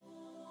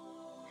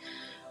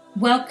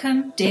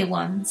Welcome, dear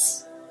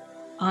ones.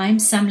 I'm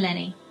Sam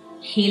Lenny,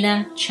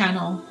 healer,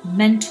 channel,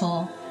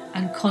 mentor,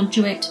 and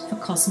conduit for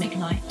cosmic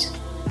light.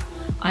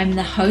 I'm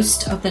the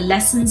host of the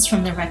Lessons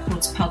from the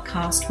Records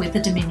podcast with the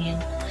Dominion,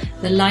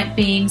 the light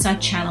beings I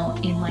channel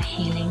in my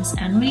healings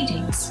and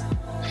readings.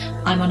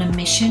 I'm on a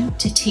mission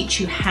to teach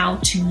you how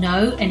to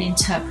know and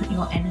interpret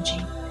your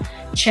energy,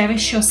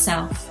 cherish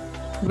yourself,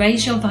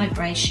 raise your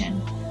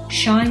vibration,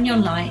 shine your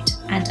light,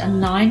 and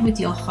align with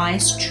your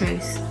highest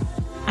truth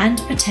and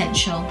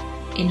potential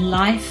in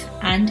life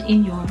and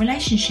in your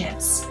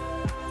relationships.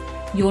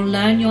 You'll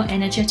learn your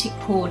energetic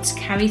cords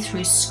carry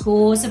through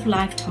scores of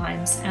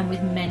lifetimes and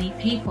with many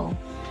people.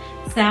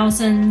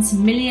 Thousands,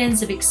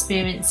 millions of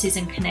experiences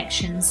and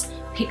connections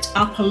picked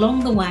up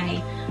along the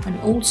way and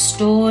all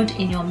stored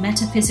in your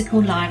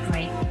metaphysical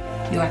library,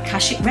 your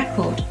Akashic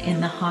record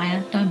in the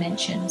higher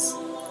dimensions.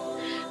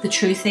 The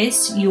truth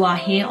is, you are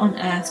here on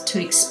earth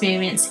to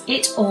experience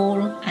it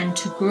all and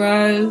to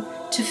grow,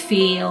 to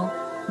feel,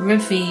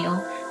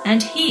 reveal,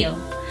 and heal,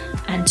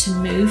 and to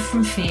move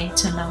from fear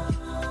to love.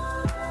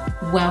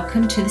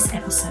 Welcome to this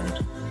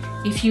episode.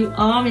 If you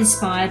are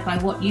inspired by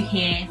what you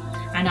hear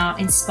and are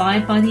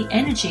inspired by the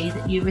energy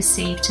that you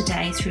receive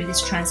today through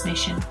this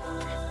transmission,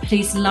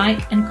 please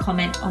like and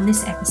comment on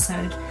this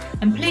episode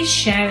and please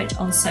share it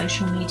on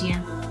social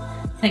media.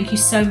 Thank you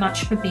so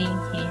much for being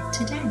here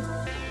today.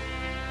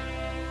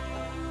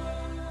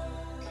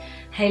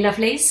 Hey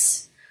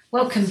lovelies,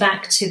 welcome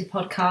back to the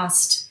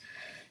podcast.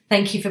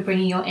 Thank you for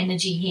bringing your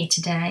energy here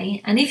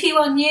today. And if you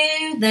are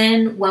new,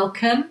 then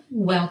welcome,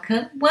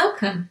 welcome,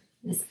 welcome.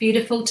 It's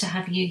beautiful to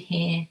have you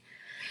here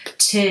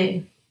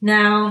too.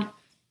 Now,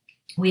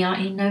 we are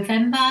in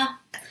November.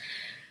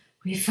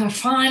 We've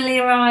finally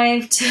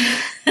arrived.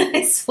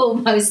 It's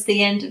almost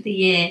the end of the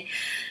year.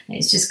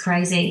 It's just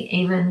crazy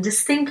even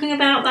just thinking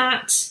about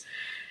that.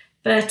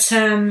 But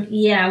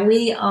we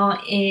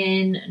are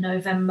in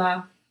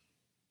November.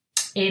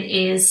 It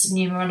is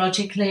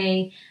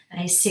numerologically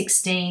a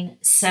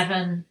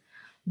 16-7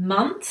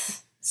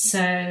 month,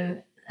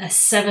 so a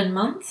 7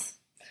 month.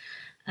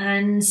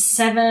 And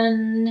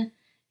 7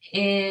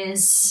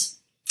 is,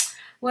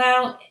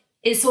 well,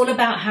 it's all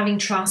about having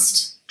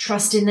trust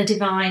in the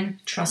divine,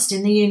 trust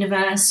in the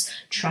universe,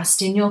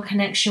 trust in your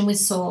connection with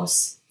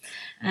source,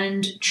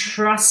 and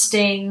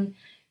trusting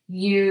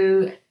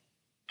you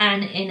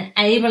and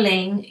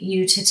enabling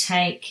you to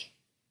take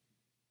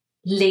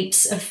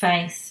leaps of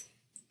faith.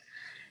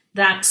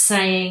 That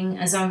saying,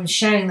 as I'm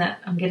sharing that,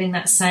 I'm getting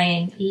that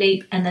saying,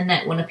 leap and the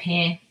net will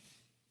appear.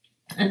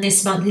 And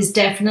this month is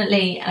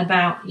definitely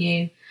about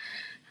you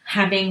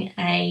having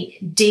a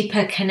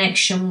deeper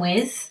connection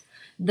with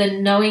the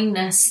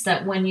knowingness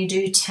that when you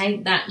do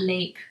take that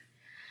leap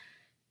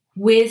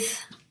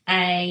with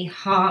a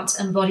heart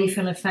and body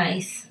full of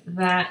faith,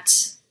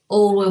 that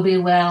all will be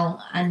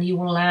well and you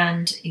will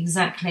land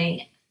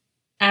exactly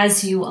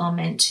as you are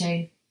meant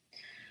to,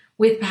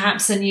 with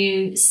perhaps a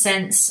new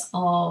sense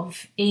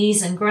of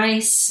ease and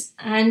grace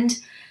and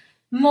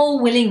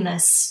more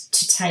willingness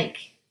to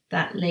take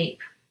that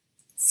leap.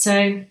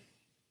 So,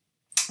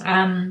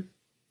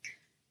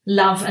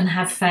 love and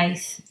have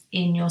faith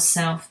in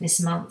yourself this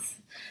month.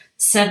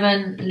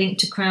 7 linked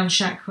to crown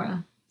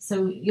chakra.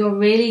 So you're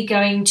really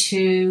going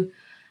to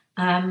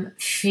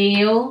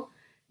feel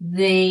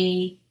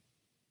the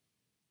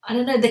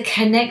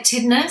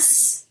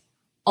connectedness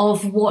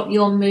of what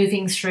you're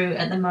moving through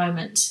at the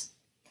moment.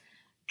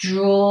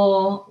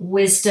 Draw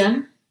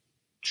wisdom,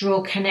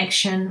 draw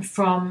connection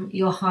from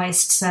your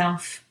highest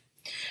self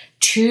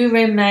to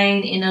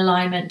remain in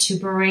alignment, to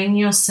bring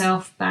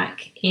yourself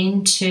back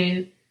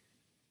into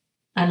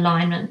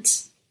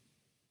alignment.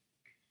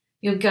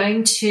 You're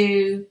going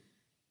to,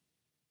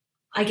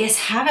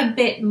 have a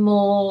bit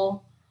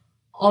more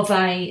of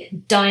a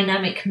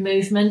dynamic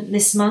movement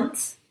this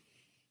month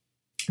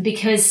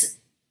because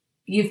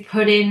you've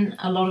put in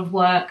a lot of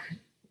work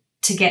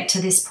to get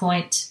to this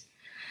point.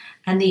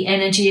 And the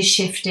energy has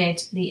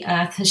shifted, the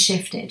earth has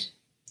shifted,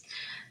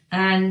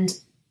 and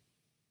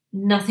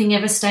nothing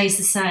ever stays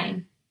the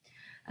same.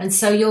 And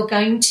so you're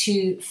going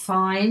to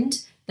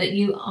find that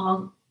you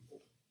are,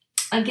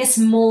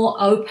 more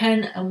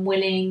open and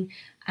willing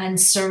and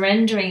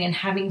surrendering and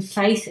having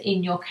faith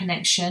in your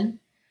connection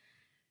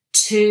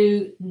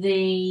to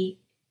the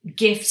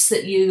gifts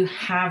that you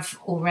have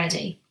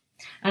already.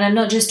 And I'm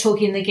not just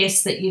talking the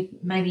gifts that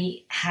you've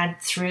maybe had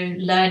through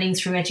learning,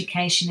 through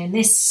education in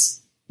this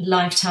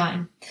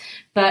lifetime,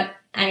 but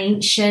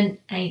ancient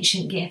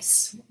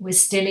gifts. We're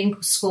still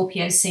in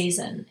Scorpio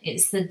season.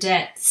 It's the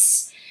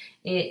depths.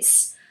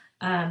 It's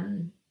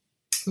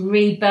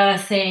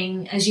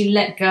rebirthing as you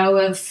let go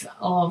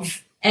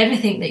of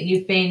everything that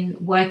you've been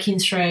working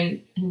through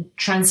and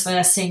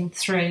transversing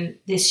through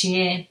this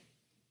year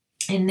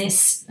in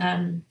this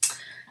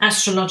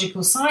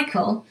astrological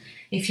cycle,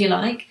 if you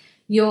like.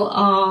 You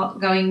are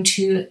going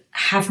to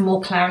have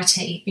more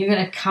clarity. You're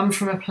going to come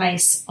from a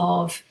place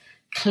of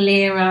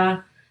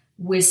clearer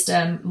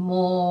wisdom,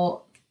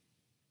 more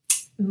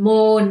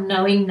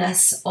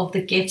knowingness of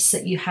the gifts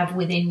that you have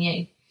within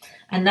you.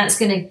 And that's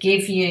going to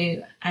give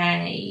you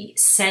a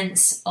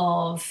sense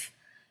of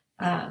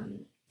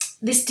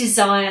this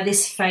desire,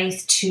 this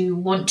faith to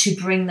want to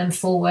bring them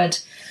forward.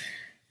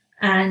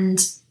 And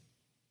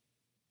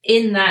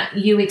in that,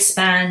 you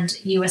expand,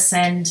 you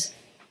ascend,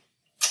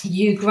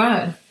 you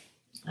grow.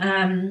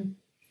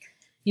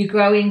 You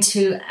grow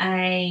into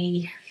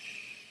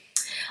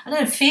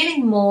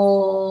feeling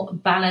more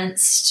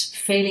balanced,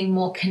 feeling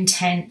more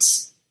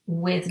content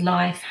with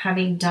life,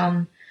 having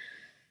done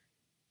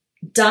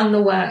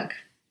the work,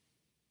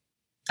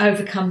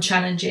 overcome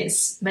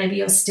challenges. Maybe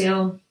you're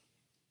still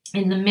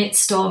in the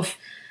midst of,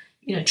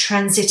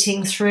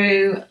 transiting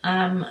through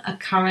a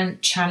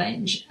current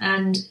challenge.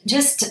 And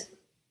just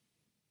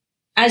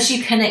as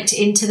you connect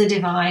into the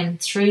divine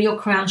through your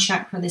crown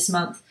chakra this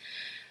month,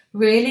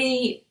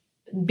 really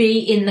be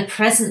in the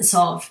presence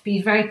of,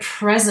 be very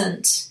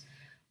present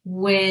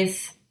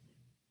with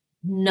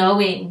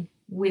knowing,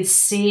 with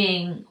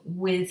seeing,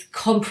 with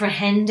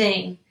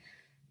comprehending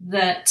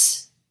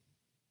that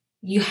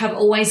you have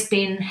always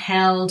been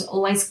held,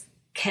 always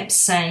kept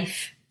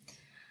safe,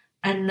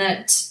 and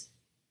that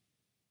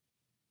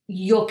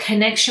your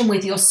connection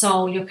with your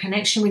soul, your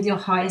connection with your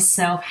highest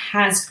self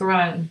has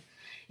grown.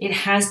 It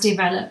has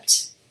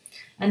developed.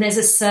 And there's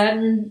a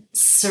certain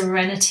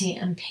serenity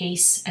and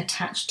peace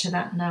attached to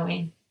that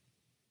knowing.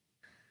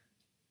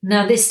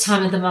 Now, this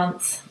time of the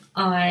month,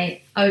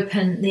 I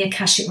open the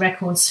Akashic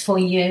Records for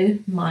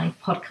you, my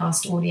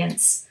podcast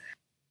audience.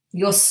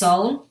 Your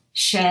soul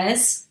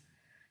shares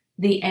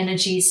the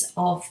energies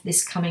of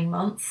this coming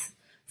month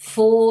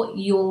for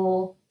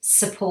your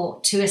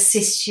support, to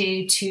assist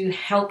you, to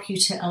help you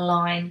to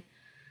align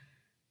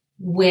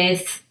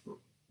with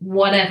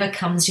whatever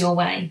comes your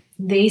way.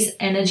 These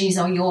energies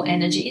are your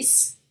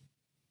energies.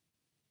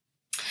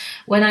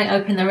 When I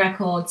open the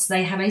records,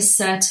 they have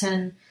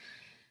a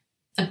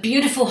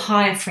beautiful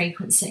higher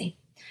frequency.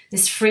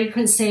 This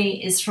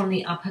frequency is from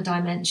the upper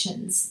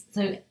dimensions.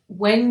 So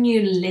when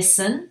you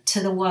listen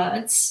to the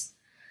words,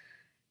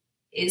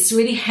 it's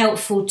really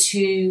helpful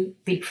to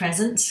be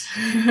present.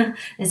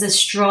 There's a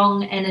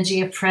strong energy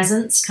of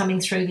presence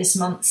coming through this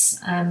month's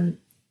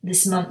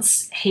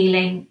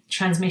healing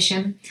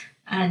transmission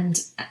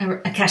and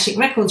Akashic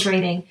Records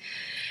reading.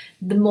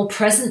 The more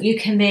present you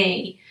can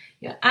be,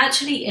 you're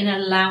actually in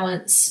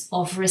allowance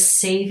of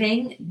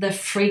receiving the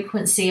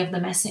frequency of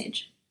the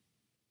message.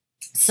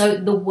 So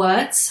the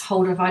words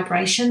hold a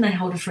vibration, they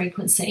hold a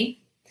frequency,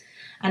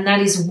 and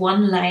that is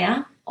one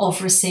layer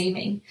of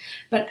receiving.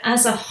 But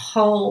as a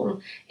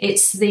whole,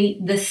 it's the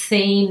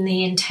theme,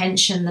 the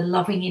intention, the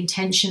loving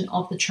intention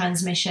of the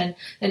transmission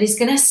that is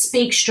going to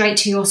speak straight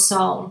to your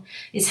soul.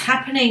 It's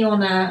happening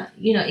on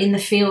in the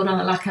field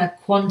on like a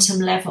quantum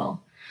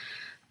level.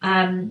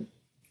 And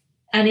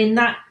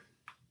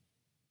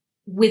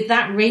with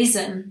that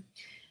reason,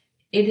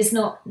 it is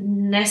not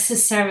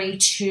necessary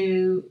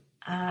to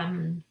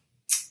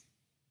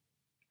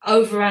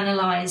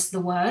overanalyze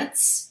the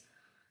words.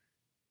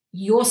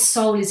 Your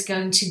soul is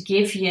going to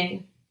give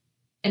you,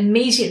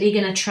 immediately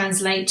going to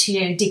translate to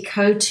you,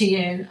 decode to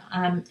you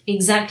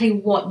exactly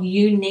what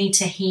you need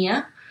to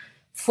hear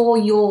for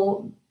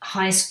your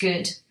highest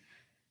good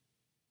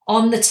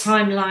on the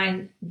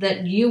timeline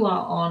that you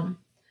are on,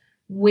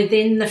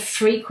 within the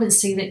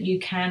frequency that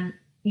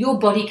your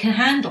body can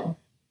handle.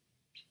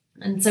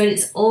 And so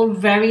it's all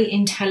very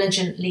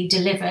intelligently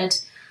delivered.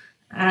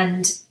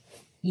 And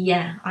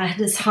yeah, I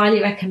just highly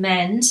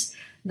recommend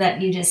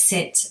that you just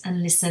sit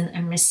and listen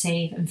and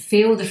receive and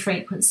feel the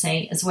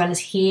frequency, as well as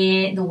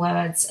hear the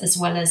words, as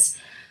well as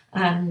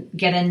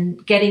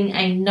getting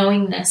a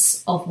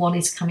knowingness of what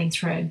is coming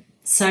through.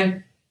 So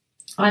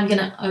I'm going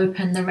to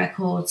open the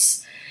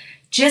records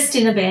just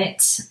in a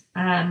bit.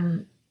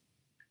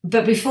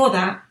 But before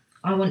that,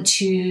 I want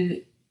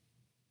to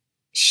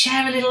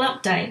share a little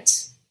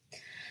update.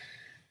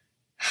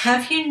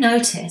 Have you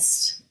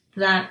noticed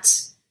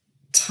that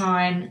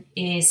time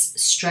is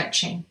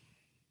stretching?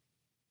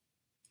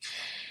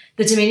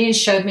 The Dominion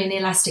showed me an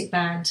elastic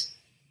band,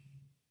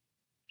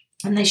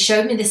 and they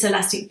showed me this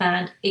elastic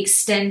band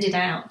extended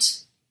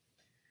out.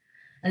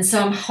 And so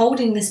I'm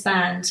holding this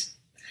band,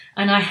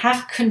 and I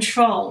have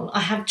control,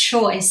 I have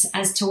choice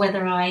as to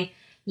whether I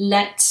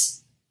let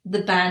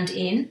the band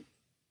in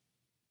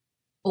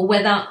or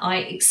whether I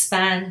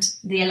expand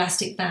the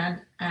elastic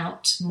band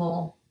out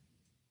more.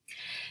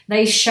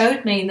 They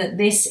showed me that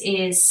this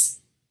is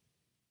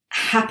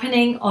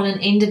happening on an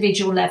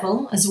individual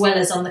level as well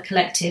as on the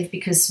collective,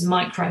 because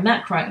micro,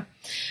 macro.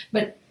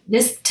 But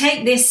just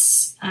take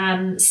this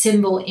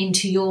symbol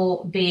into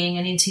your being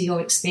and into your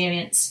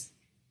experience.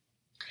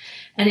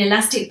 An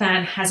elastic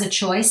band has a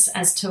choice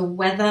as to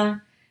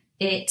whether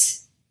it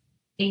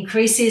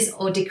increases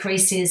or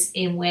decreases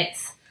in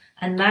width,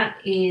 and that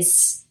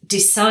is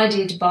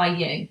decided by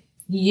you.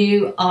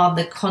 You are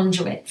the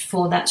conduit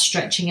for that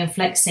stretching and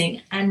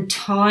flexing, and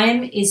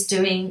time is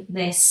doing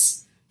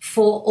this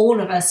for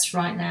all of us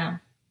right now.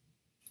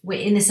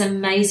 We're in this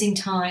amazing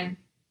time.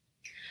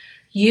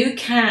 You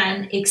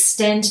can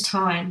extend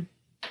time.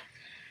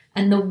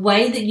 And the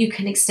way that you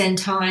can extend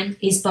time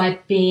is by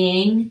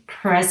being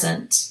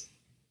present.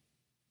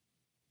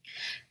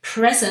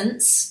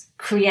 presence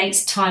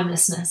creates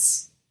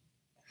timelessness.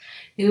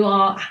 You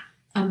are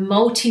a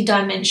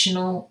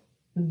multi-dimensional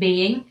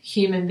being,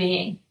 human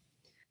being.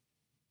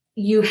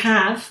 You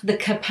have the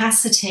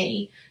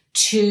capacity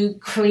to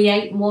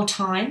create more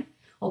time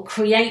or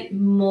create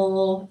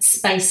more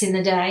space in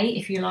the day,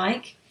 if you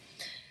like,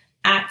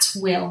 at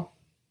will.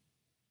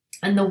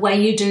 And the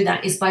way you do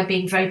that is by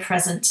being very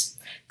present,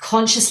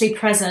 consciously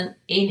present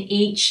in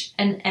each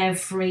and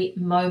every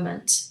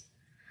moment.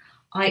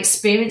 I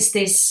experienced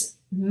this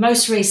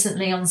most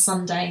recently on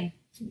Sunday,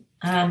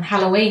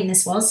 Halloween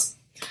this was,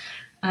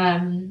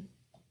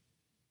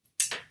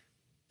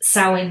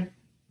 Samhain,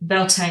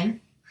 Beltane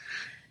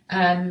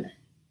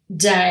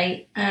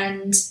day,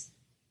 and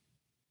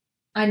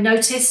I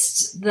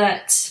noticed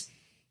that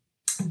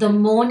the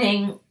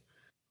morning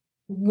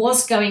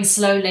was going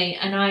slowly,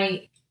 and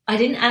I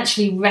didn't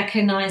actually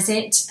recognize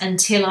it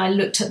until I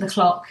looked at the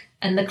clock,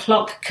 and the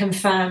clock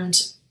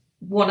confirmed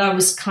what I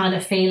was kind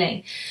of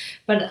feeling.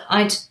 But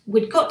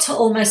we'd got to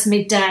almost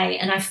midday,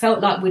 and I felt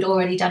like we'd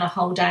already done a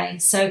whole day.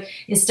 So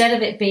instead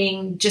of it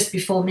being just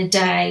before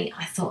midday,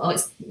 I thought,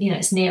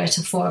 it's nearer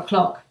to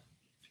 4:00.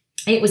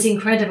 It was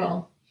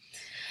incredible.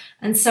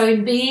 And so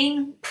in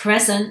being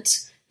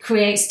present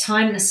creates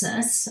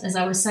timelessness, as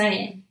I was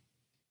saying.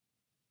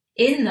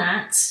 In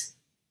that,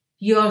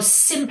 you're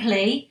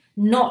simply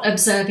not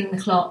observing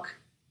the clock.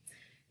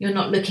 You're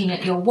not looking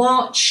at your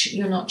watch.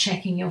 You're not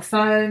checking your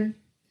phone.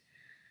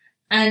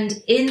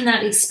 And in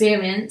that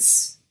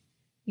experience,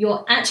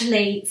 you're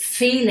actually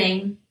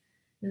feeling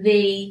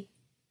the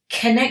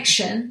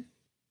connection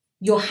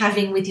you're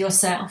having with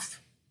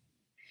yourself.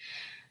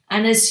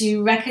 And as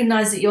you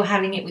recognize that you're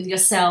having it with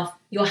yourself,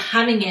 you're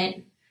having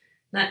it,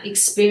 that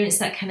experience,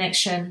 that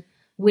connection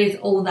with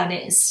all that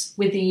is,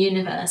 with the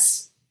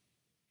universe.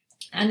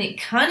 And it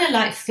kind of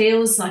like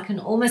feels like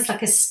almost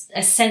like a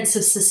sense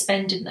of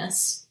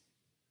suspendedness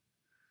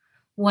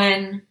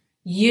when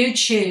you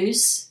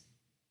choose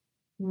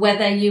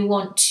whether you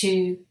want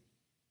to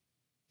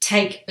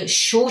take a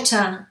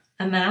shorter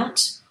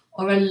amount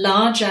or a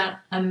larger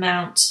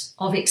amount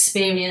of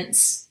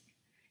experience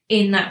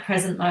in that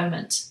present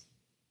moment.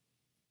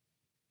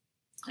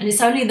 And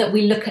it's only that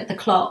we look at the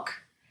clock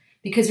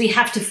because we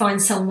have to find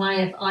some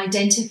way of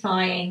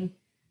identifying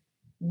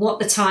what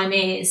the time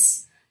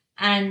is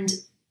and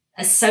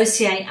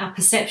associate our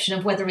perception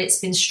of whether it's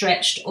been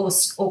stretched or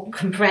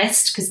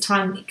compressed, because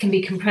time can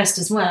be compressed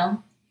as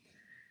well.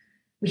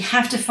 We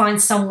have to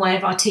find some way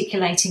of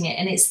articulating it,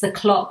 and it's the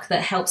clock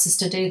that helps us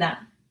to do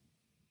that.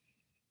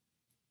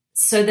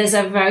 So there's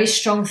a very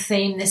strong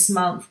theme this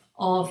month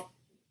of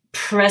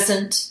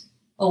present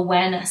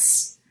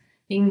awareness,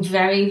 being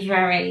very,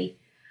 very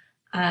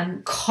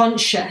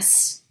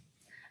conscious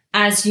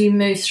as you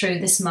move through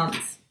this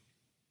month.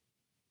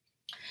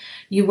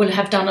 You will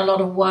have done a lot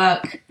of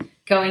work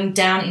going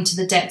down into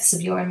the depths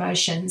of your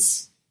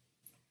emotions,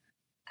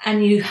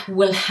 and you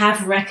will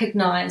have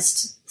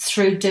recognized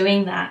through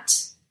doing that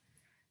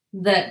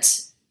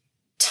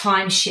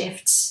time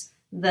shifts,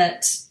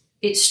 that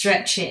it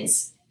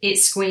stretches, it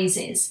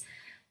squeezes.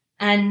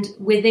 And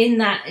within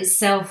that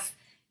itself,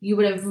 you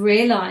would have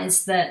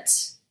realized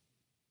that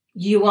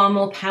you are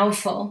more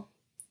powerful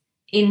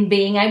in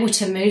being able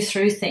to move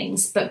through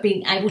things, but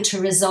being able to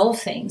resolve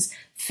things,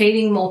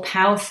 feeling more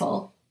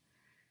powerful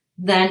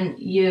than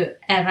you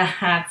ever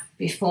have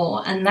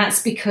before. And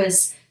that's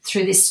because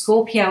through this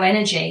Scorpio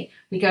energy,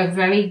 we go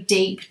very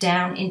deep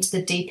down into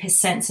the deepest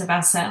sense of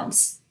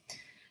ourselves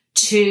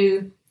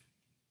to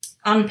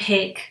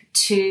unpick,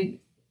 to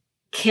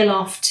kill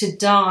off, to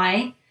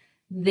die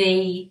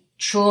the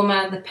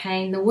trauma, the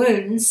pain, the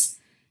wounds,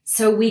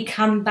 so we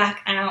come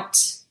back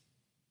out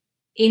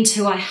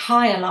into a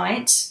higher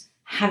light,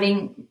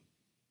 having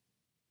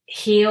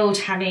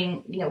healed,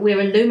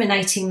 we're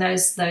illuminating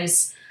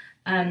those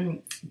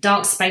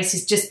dark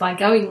spaces just by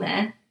going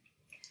there,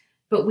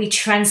 but we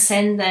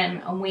transcend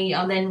them, and we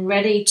are then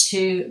ready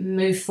to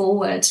move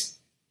forward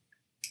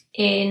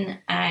in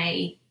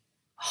a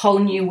whole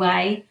new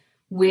way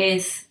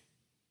with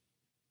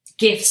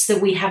gifts that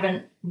we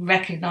haven't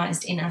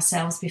recognized in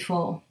ourselves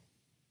before.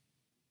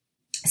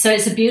 So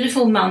it's a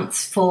beautiful month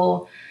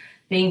for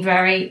being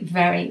very,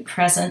 very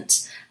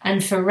present,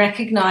 and for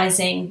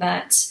recognizing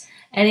that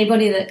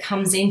anybody that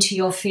comes into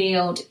your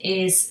field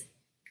is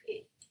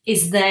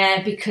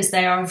there because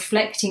they are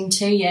reflecting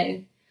to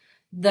you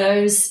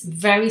those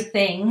very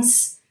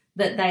things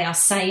that they are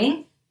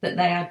saying, that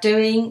they are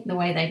doing, the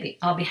way they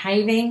are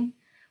behaving,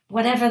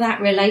 whatever that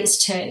relates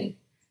to.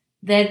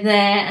 They're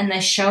there and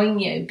they're showing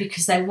you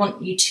because they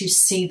want you to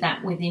see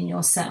that within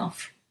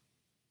yourself.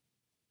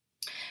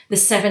 The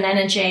 7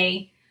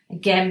 energy,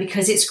 again,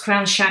 because it's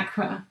crown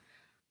chakra,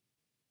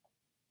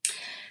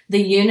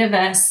 the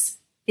universe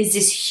is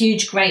this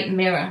huge, great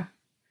mirror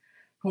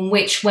from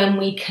which, when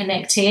we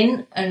connect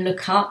in and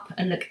look up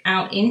and look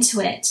out into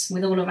it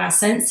with all of our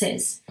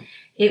senses,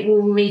 it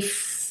will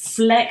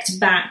reflect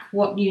back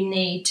what you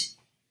need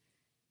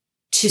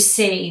to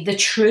see, the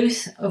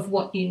truth of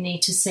what you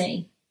need to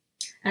see.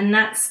 And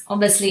that's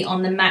obviously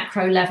on the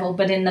macro level,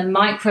 but in the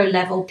micro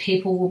level,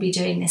 people will be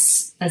doing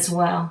this as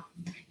well.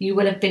 You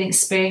would have been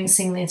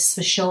experiencing this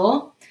for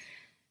sure.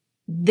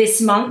 This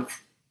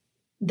month,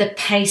 the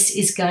pace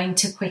is going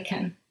to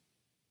quicken.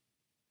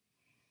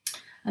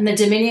 And the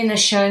Dominion is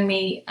showing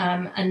me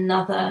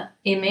another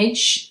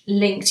image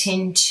linked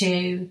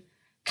into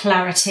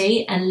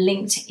clarity and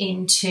linked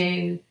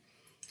into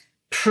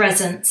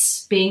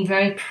presence, being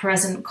very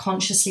present,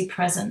 consciously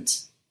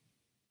present.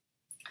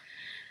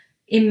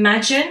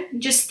 Imagine,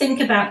 just think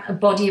about a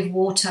body of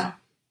water.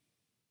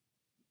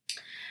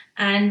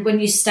 And when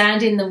you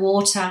stand in the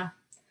water,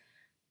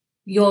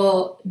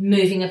 you're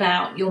moving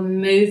about, you're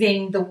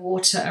moving the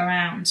water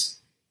around.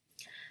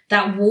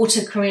 That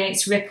water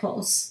creates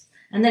ripples.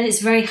 And then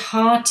it's very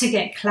hard to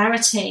get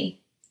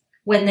clarity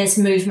when there's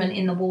movement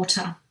in the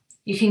water.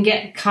 You can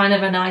get kind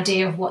of an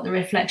idea of what the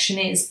reflection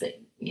is, but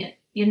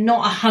you're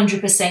not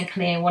 100%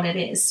 clear what it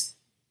is.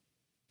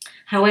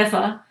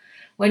 However,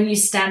 when you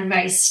stand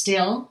very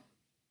still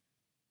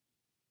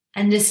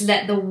and just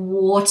let the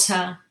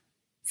water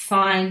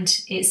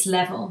find its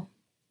level,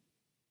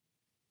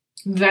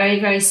 very,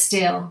 very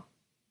still,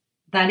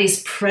 that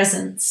is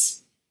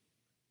presence.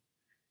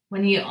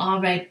 When you are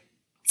very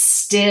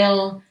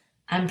still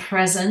and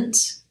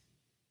present,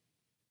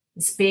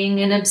 it's being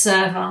an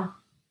observer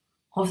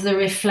of the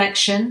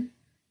reflection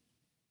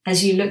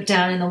as you look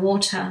down in the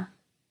water.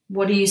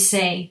 What do you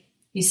see?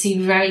 You see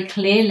very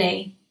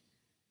clearly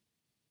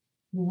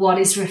what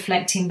is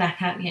reflecting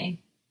back at you.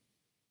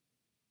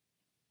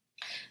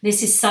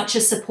 This is such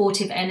a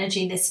supportive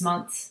energy this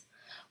month,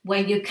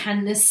 where you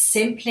can just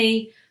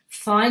simply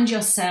find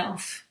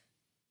yourself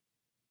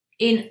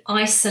in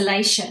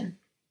isolation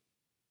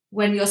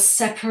when you're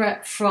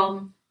separate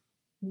from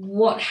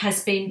what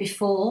has been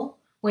before,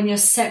 when you're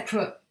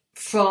separate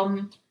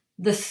from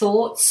the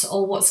thoughts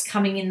or what's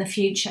coming in the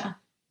future.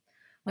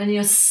 When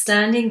you're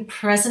standing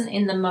present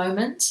in the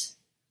moment,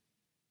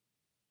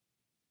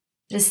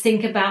 just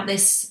think about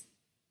this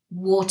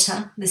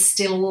water, this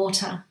still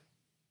water.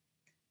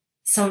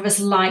 Some of us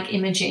like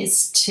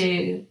images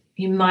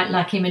you might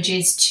like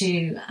images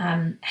to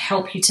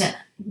help you to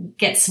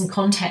get some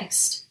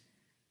context.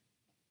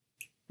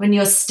 When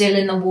you're still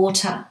in the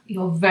water,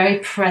 you're very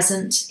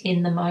present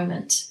in the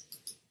moment.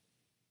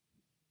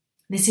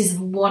 This is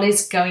what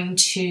is going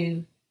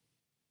to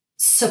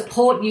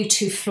support you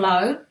to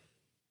flow,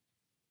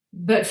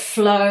 but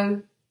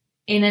flow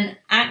in an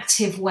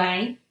active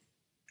way,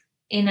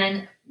 in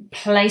a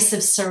place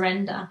of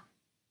surrender.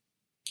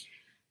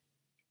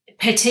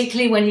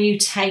 Particularly when you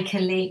take a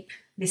leap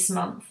this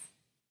month.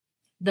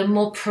 The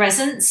more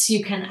presence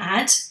you can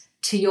add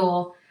to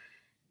your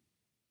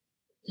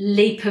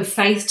leap of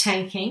faith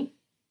taking,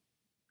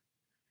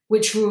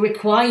 which will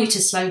require you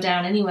to slow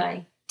down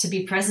anyway, to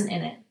be present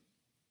in it,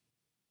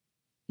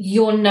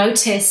 you'll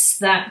notice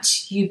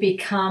that you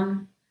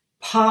become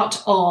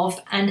part of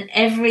and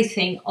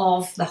everything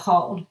of the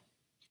whole.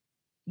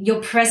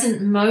 Your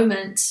present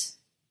moment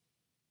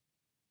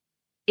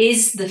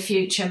is the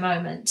future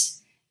moment,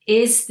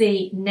 is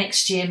the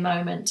next year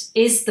moment,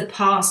 is the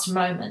past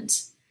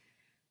moment.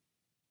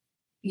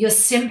 You're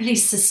simply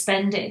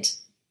suspended,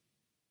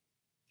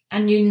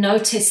 and you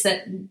notice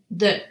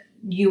that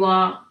you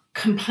are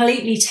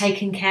completely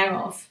taken care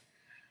of.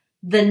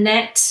 The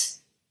net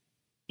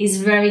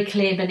is very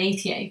clear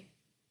beneath you.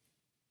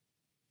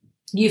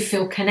 You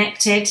feel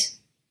connected.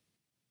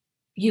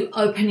 You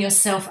open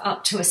yourself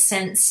up to a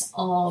sense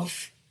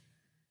of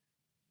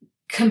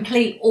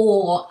complete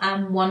awe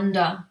and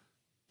wonder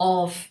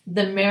of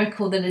the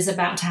miracle that is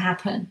about to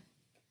happen.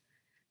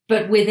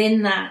 But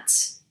within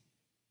that,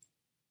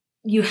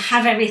 you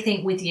have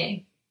everything with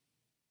you.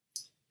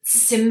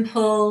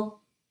 Simple,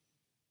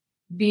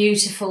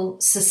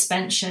 beautiful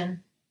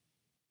suspension,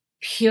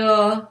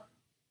 pure,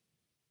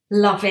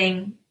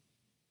 loving,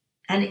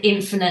 and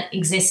infinite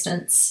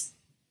existence.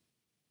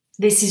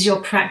 This is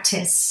your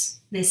practice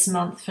this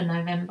month for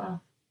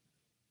November.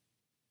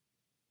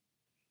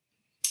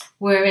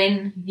 We're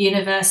in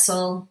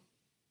universal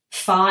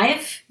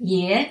 5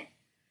 year,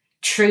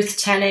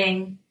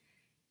 truth-telling,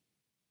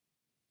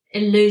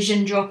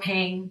 illusion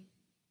dropping,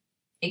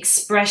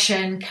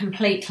 expression,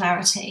 complete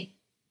clarity.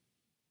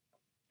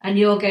 And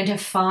you're going to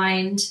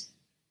find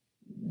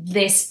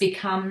this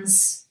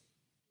becomes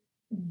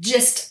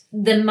just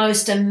the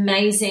most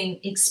amazing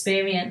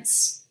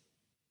experience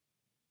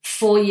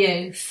for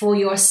you, for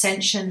your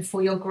ascension,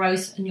 for your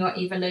growth and your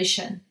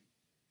evolution.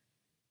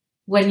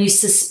 When you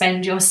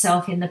suspend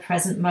yourself in the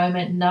present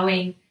moment,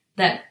 knowing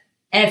that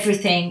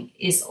everything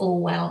is all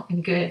well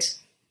and good.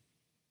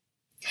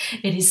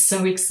 It is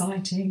so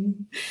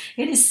exciting.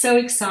 It is so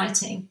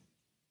exciting.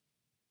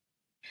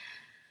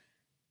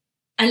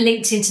 And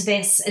linked into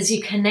this, as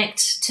you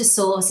connect to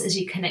Source, as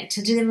you connect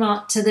to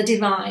the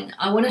divine,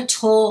 I want to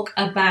talk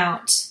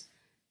about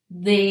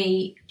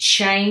the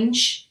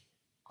change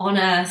on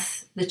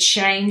earth, the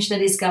change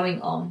that is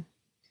going on.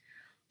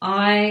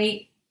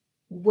 I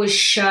was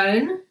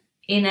shown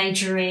in a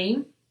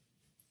dream.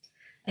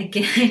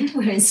 Again,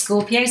 we're in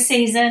Scorpio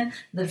season.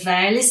 The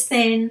veil is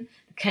thin.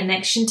 The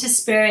connection to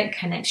spirit,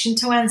 connection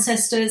to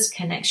ancestors,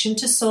 connection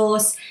to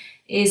source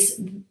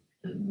is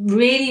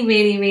really,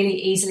 really, really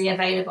easily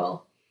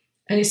available.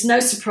 And it's no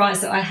surprise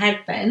that I had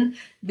then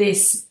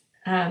this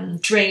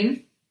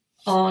dream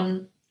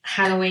on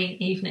Halloween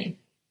evening.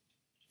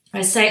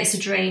 I say it's a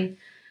dream,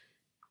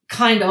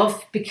 kind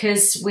of,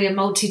 because we're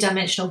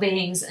multidimensional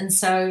beings. And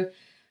so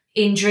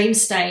in dream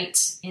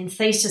state, in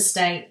theta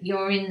state,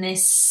 you're in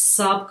this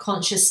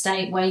subconscious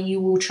state where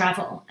you will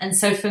travel. And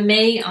so for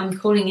me, I'm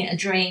calling it a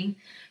dream,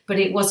 but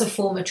it was a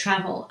form of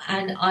travel.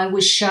 And I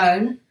was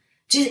shown,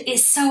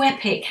 it's so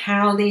epic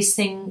how these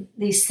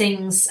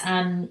things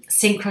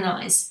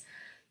synchronize.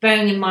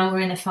 Bearing in mind,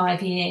 we're in a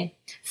 5-year.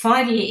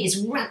 5 year is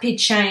rapid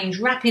change,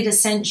 rapid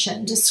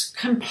ascension, just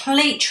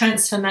complete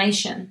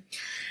transformation.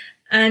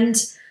 And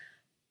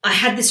I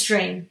had this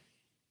dream,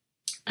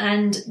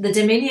 and the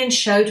Dominion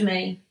showed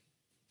me,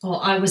 or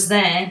I was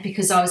there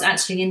because I was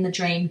actually in the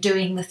dream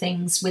doing the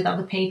things with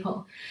other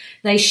people.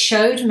 They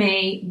showed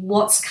me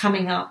what's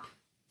coming up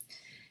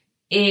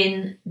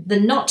in the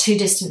not too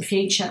distant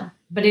future,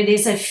 but it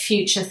is a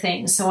future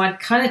thing. So I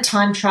kind of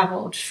time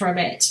traveled for a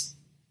bit.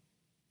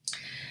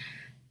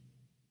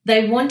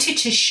 They wanted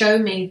to show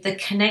me the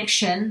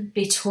connection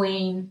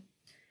between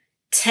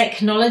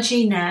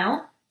technology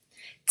now,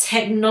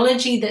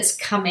 technology that's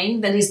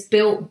coming, that is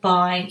built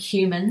by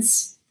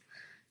humans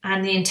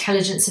and the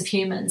intelligence of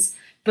humans,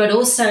 but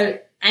also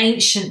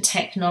ancient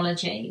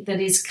technology that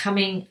is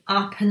coming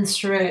up and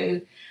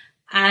through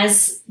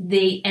as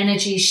the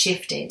energy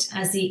shifted,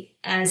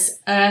 as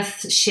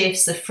Earth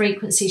shifts, the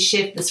frequency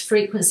shift, the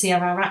frequency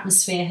of our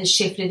atmosphere has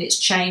shifted, it's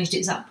changed,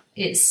 it's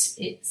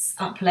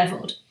up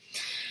leveled.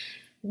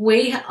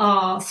 We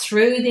are,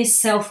 through this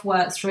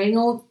self-work,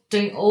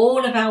 doing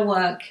all of our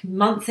work,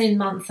 month in,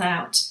 month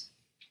out,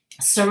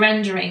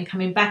 surrendering,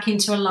 coming back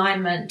into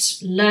alignment,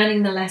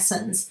 learning the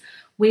lessons,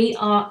 we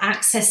are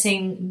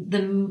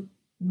accessing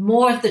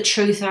more of the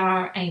truth of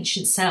our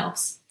ancient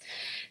selves.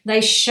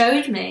 They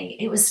showed me,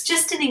 it was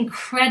just an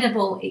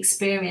incredible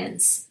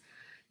experience.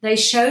 They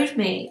showed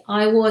me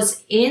I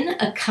was in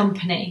a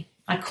company.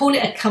 I call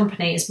it a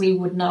company as we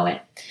would know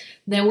it.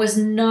 There was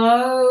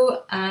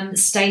no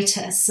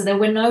status, so there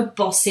were no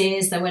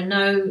bosses, there were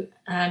no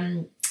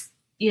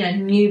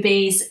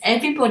newbies.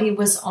 Everybody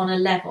was on a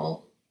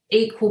level,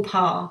 equal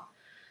par,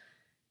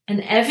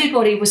 and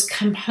everybody was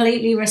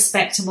completely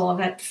respectable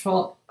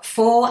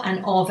for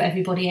and of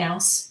everybody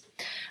else.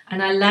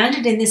 And I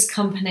landed in this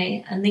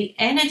company, and the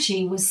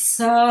energy was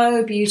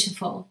so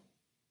beautiful.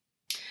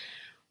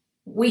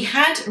 We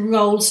had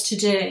roles to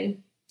do,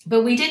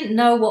 but we didn't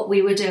know what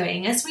we were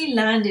doing. As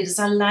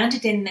I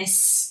landed in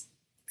this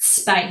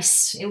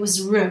space, it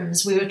was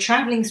rooms, we were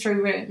traveling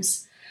through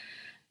rooms,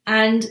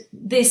 and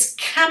this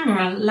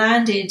camera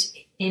landed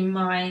in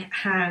my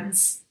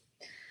hands.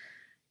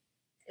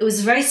 It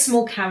was a very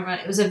small camera,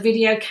 it was a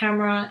video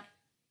camera.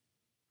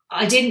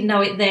 I didn't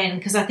know it then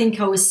because I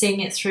think I was seeing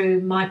it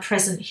through my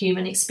present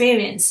human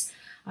experience.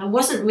 I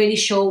wasn't really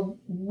sure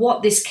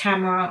what this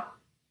camera,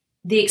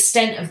 the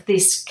extent of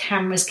this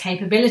camera's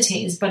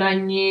capabilities, but I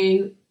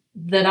knew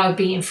that I would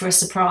be in for a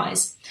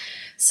surprise.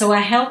 So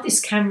I held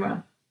this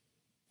camera,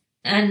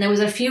 and there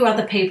was a few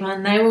other people,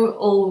 and they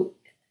all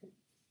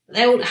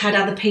had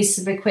other pieces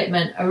of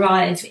equipment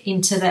arrive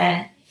into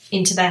their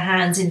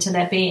hands, into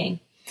their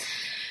being.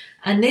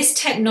 And this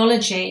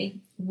technology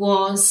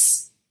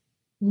was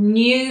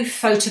new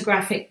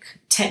photographic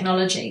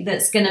technology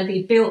that's going to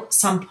be built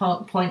some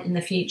point in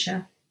the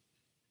future.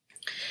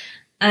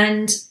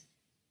 And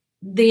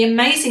the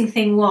amazing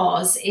thing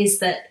is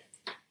that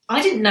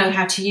I didn't know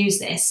how to use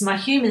this. My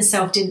human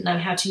self didn't know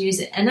how to use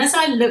it. And as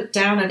I looked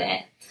down at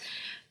it,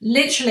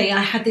 literally, I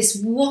had this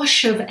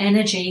wash of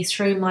energy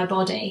through my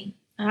body.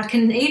 And I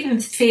can even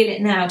feel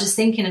it now, just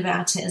thinking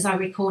about it as I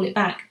recall it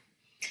back.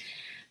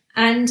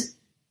 And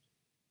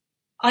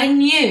I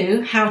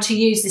knew how to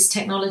use this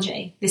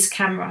technology, this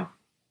camera,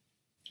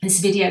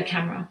 this video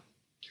camera.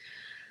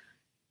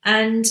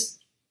 And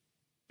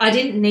I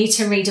didn't need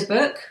to read a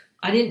book.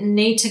 I didn't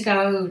need to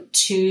go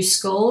to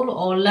school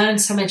or learn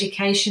some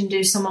education,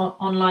 do some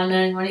online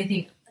learning or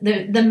anything.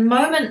 The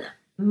moment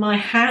my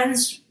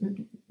hands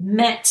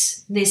met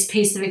this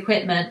piece of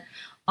equipment,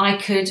 I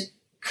could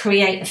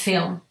create a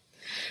film.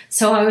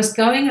 So I was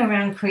going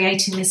around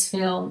creating this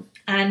film,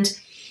 and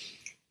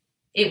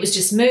it was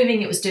just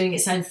moving, it was doing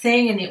its own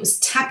thing, and it was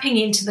tapping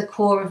into the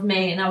core of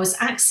me, and I was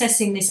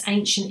accessing this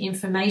ancient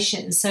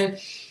information. So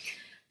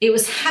it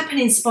was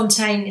happening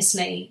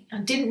spontaneously. I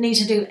didn't need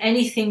to do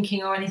any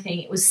thinking or anything.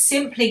 It was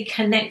simply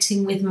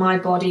connecting with my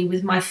body,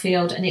 with my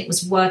field, and it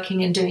was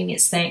working and doing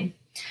its thing.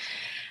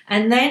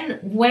 And then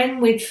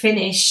when we'd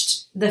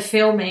finished the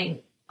filming,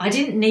 I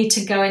didn't need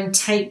to go and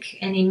take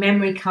any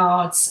memory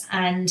cards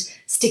and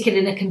stick it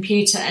in a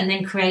computer and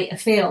then create a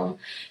film.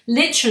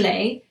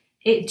 Literally,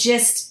 it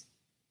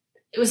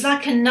was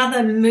like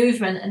another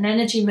movement, an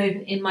energy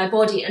movement in my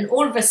body. And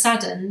all of a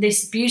sudden,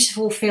 this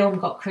beautiful film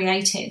got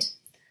created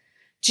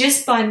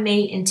just by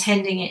me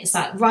intending it. It's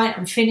like, right,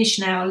 I'm finished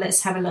now.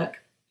 Let's have a look.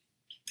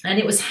 And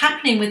it was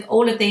happening with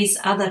all of these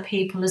other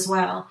people as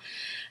well.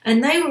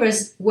 And they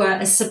were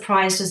as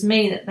surprised as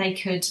me that they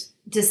could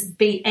just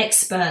be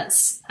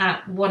experts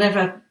at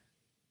whatever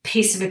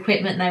piece of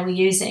equipment they were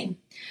using.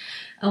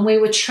 And we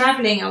were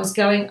traveling. I was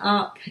going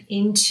up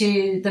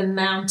into the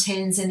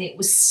mountains and it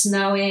was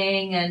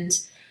snowing and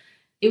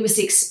it was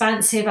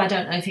expansive. I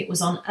don't know if it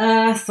was on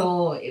Earth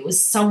or it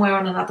was somewhere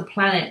on another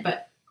planet,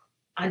 but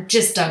I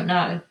just don't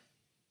know.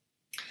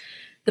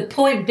 The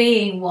point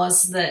being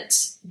was that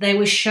they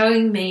were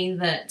showing me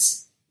that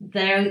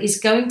there is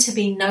going to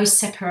be no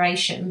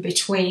separation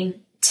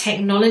between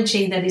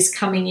technology that is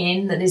coming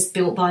in, that is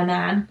built by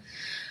man,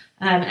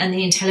 and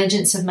the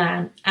intelligence of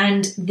man,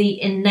 and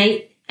the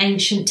innate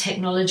ancient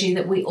technology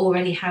that we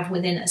already have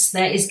within us.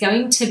 There is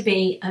going to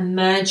be a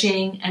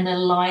merging, an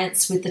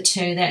alliance with the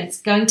two. There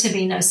is going to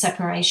be no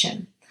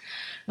separation.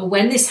 And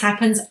when this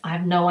happens, I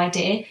have no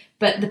idea.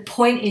 But the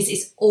point is,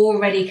 it's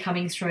already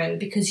coming through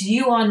because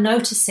you are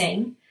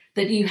noticing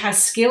that you have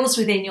skills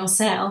within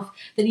yourself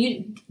that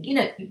you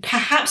know,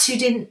 perhaps you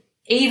didn't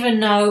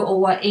even know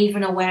or were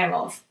even aware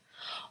of.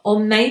 Or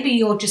maybe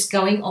you're just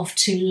going off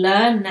to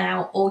learn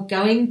now or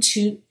going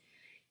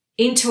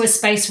into a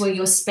space where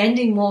you're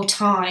spending more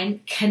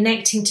time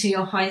connecting to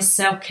your highest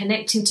self,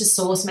 connecting to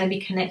source, maybe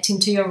connecting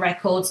to your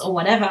records or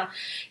whatever.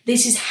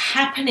 This is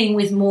happening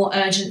with more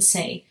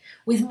urgency,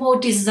 with more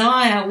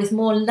desire, with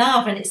more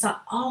love. And it's like,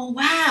 oh,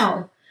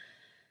 wow.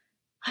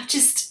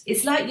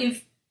 It's like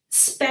you've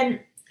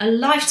spent a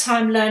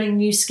lifetime learning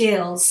new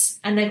skills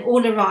and they've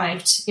all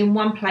arrived in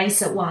one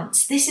place at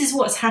once. This is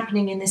what's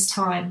happening in this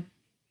time.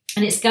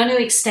 And it's going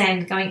to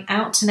extend going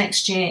out to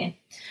next year.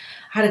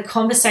 I had a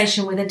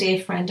conversation with a dear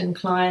friend and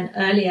client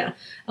earlier,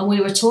 and we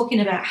were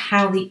talking about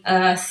how the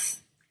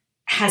earth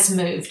has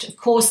moved. Of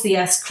course, the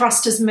earth's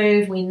crust has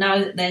moved. We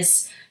know that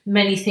there's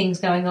many things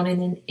going on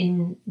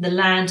in the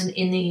land and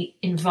in the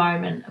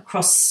environment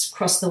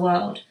across the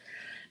world.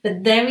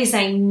 But there is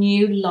a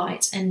new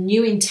light and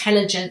new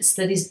intelligence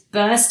that is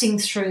bursting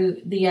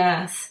through the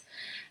earth,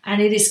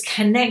 and it is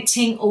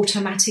connecting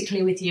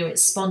automatically with you.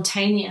 It's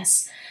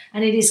spontaneous,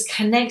 and it is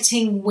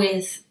connecting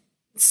with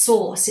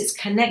source. It's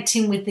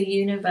connecting with the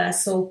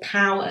universal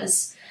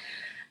powers.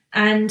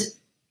 And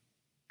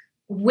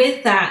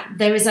with that,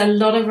 there is a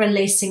lot of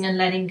releasing and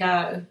letting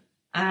go.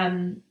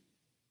 The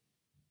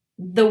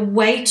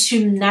way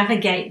to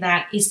navigate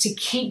that is to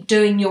keep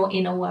doing your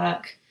inner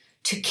work,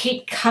 to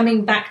keep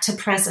coming back to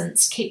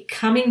presence, keep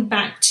coming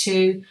back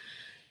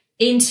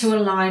into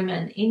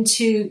alignment,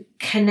 into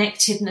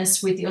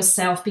connectedness with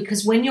yourself.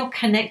 Because when you're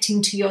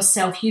connecting to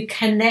yourself, you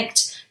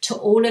connect to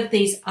all of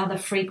these other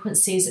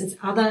frequencies and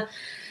other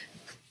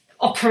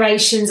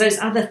operations, those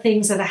other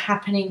things that are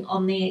happening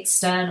on the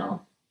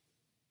external.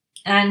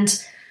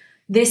 And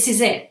this is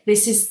it.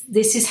 This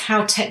is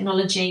how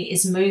technology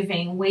is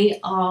moving. We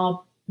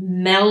are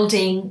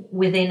melding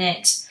within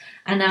it.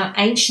 And our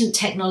ancient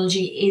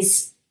technology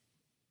is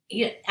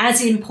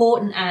as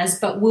important as,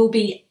 but will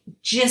be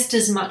just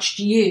as much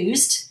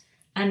used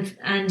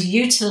and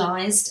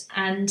utilized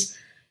and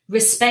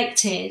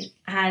respected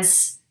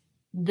as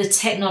the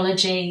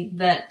technology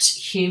that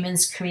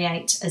humans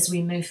create as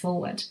we move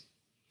forward.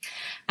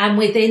 And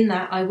within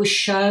that, I was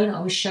shown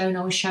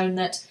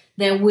that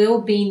there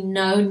will be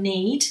no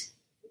need,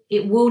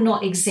 it will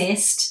not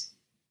exist,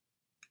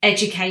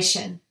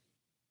 education,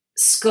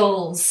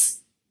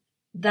 schools,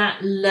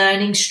 that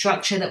learning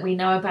structure that we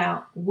know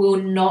about will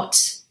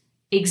not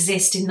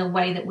exist in the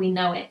way that we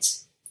know it.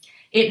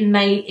 It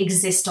may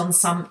exist on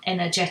some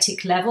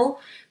energetic level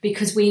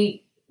because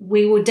we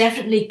will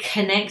definitely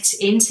connect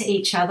into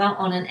each other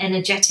on an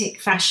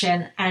energetic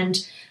fashion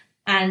and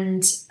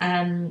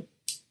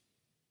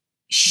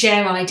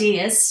share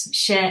ideas,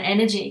 share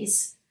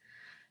energies,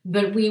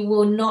 but we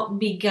will not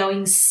be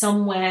going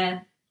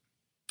somewhere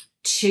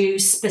to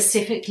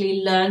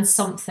specifically learn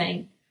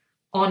something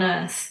on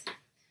Earth.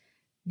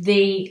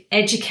 The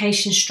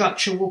education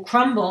structure will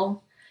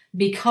crumble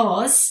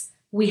because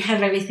we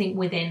have everything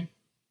within.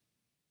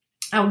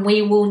 And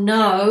we will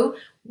know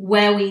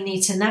where we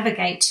need to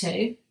navigate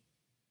to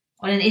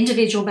on an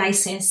individual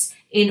basis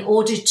in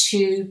order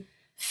to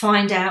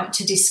find out,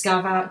 to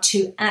discover,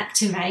 to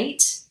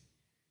activate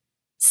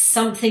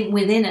something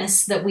within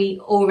us that we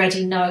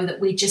already know that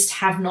we just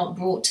have not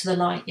brought to the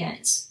light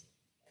yet.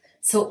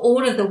 So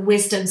all of the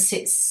wisdom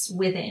sits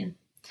within.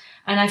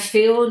 And I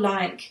feel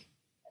like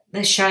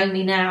they're showing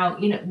me now,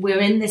 we're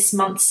in this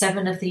month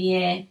 7 of the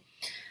year,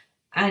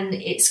 and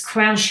it's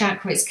crown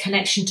chakra, it's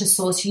connection to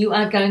source. You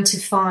are going to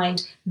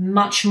find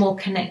much more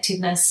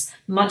connectedness,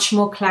 much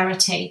more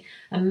clarity,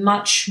 and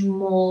much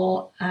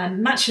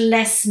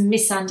less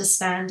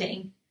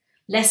misunderstanding,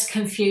 less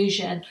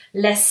confusion,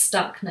 less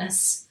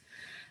stuckness,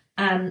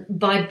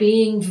 by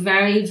being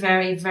very,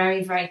 very,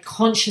 very, very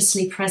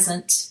consciously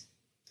present.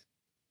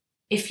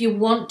 If you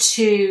want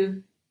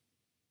to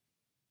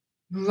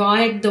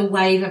ride the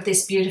wave of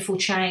this beautiful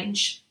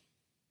change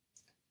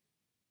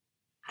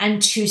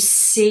and to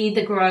see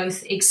the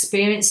growth,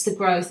 experience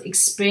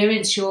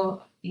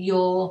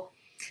your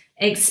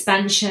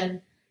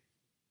expansion,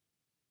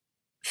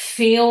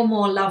 feel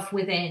more love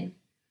within,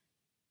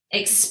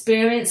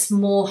 experience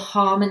more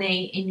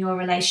harmony in your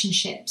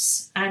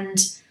relationships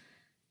and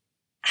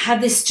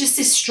have this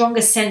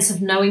stronger sense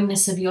of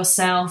knowingness of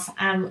yourself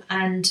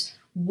and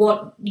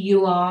what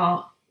you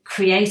are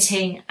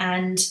creating,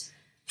 and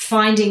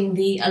finding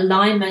the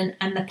alignment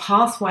and the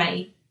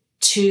pathway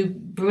to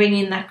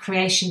bringing that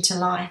creation to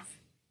life.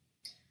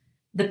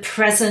 The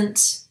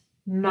present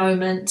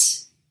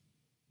moment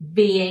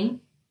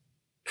being,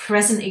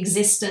 present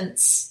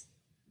existence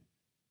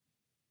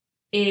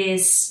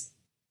is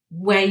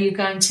where you're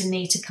going to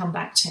need to come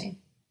back to.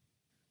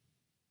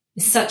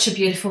 It's such a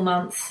beautiful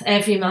month.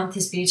 Every month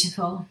is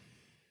beautiful.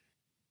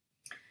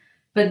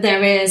 But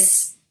there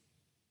is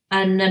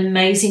an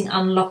amazing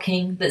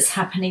unlocking that's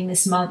happening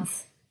this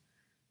month.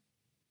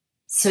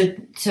 So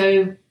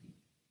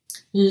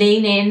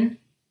lean in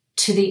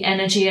to the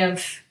energy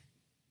of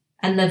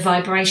and the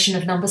vibration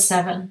of number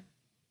 7.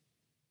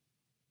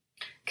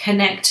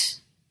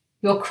 Connect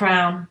your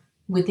crown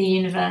with the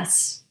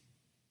universe.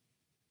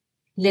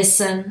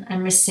 Listen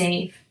and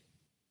receive.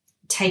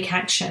 Take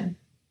action.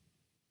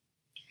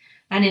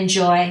 And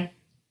enjoy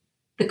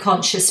the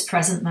conscious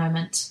present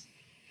moment.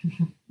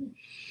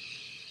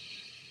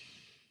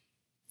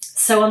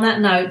 So on that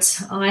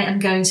note, I am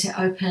going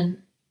to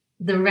open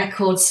the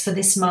records for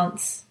this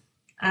month,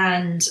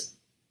 and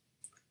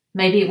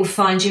maybe it will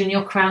find you in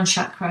your crown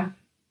chakra.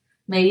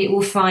 Maybe it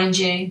will find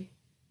you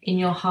in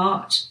your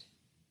heart.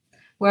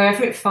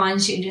 Wherever it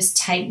finds you, just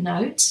take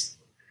note.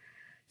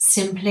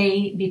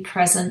 Simply be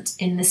present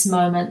in this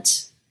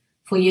moment,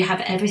 for you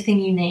have everything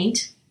you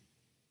need.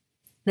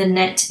 The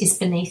net is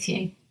beneath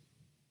you.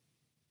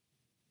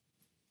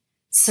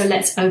 So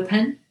let's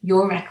open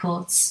your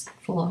records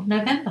for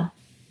November.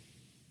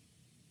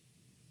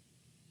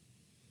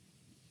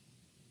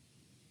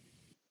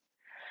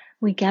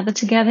 We gather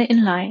together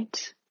in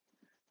light.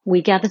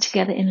 We gather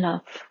together in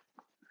love.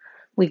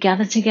 We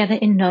gather together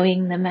in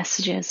knowing the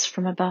messages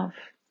from above.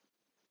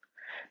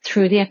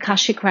 Through the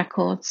Akashic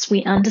records,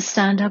 we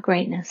understand our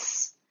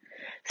greatness.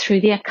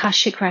 Through the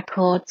Akashic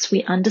records,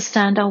 we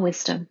understand our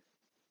wisdom.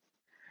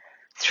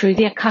 Through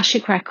the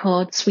Akashic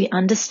records, we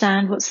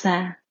understand what's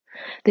there.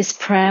 This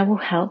prayer will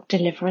help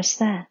deliver us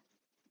there.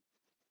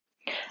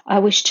 I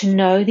wish to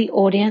know the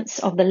audience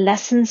of the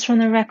Lessons from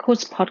the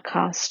Records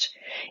podcast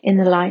in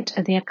the light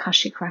of the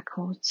Akashic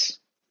records.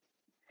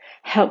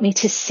 Help me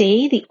to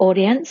see the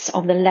audience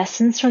of the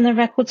Lessons from the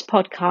Records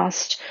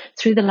podcast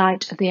through the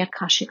light of the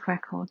Akashic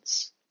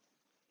records.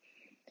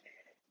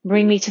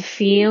 Bring me to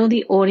feel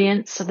the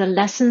audience of the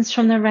Lessons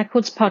from the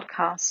Records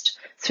podcast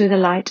through the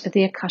light of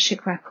the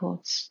Akashic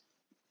records.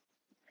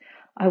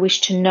 I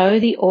wish to know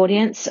the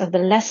audience of the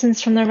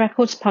Lessons from the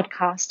Records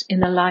podcast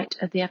in the light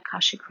of the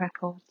Akashic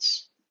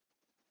records.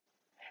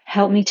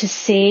 Help me to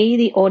see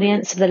the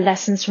audience of the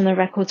Lessons from the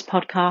Records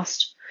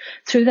podcast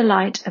through the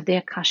light of the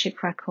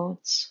Akashic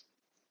records.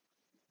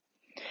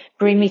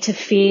 Bring me to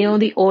feel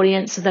the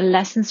audience of the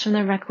Lessons from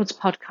the Records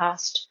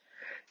podcast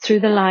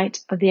through the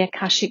light of the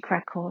Akashic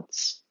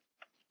records.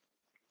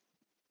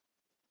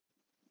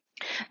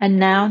 And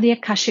now the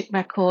Akashic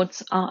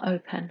records are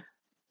open.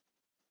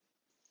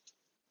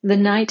 The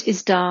night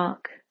is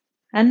dark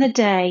and the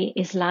day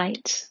is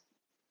light.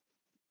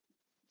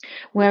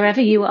 Wherever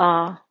you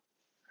are,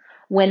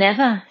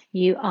 whenever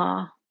you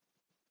are,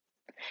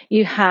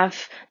 you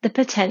have the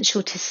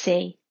potential to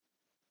see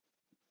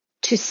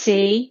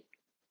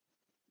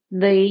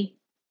the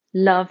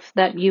love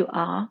that you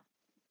are,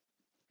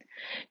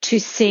 to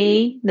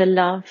see the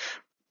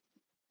love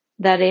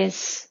that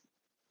is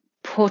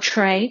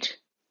portrayed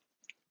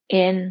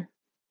in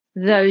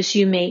those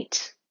you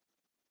meet,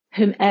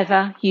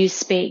 whomever you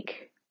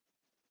speak,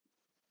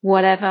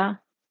 whatever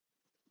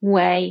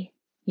way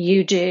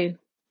you do.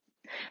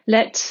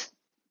 Let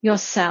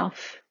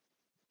yourself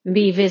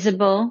be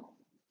visible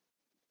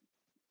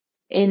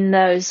in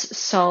those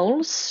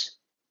souls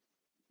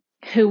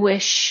who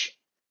wish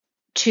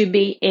to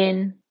be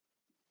in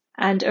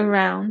and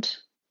around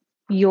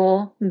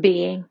your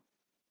being,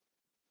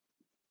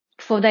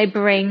 for they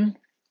bring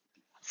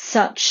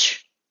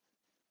such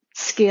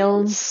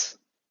skills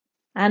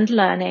and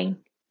learning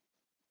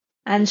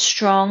and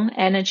strong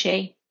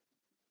energy.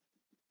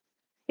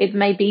 It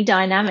may be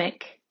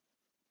dynamic.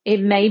 It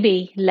may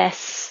be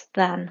less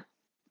than,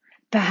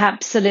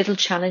 perhaps a little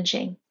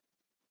challenging,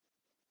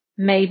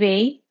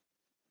 maybe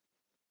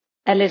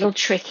a little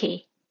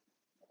tricky.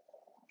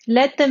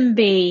 Let them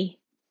be.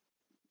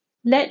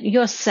 Let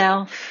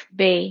yourself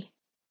be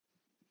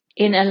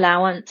in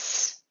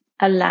allowance.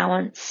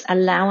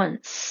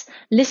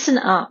 Listen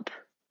up.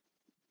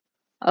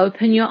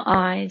 Open your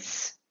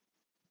eyes.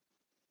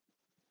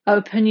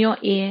 Open your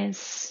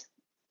ears.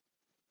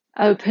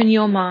 Open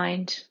your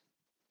mind.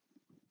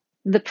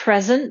 The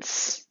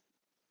presents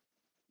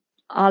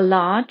are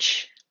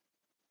large,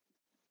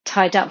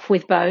 tied up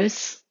with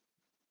bows.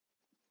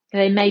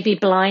 They may be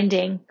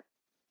blinding,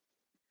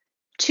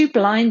 too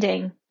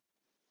blinding.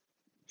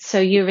 So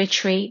you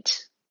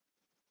retreat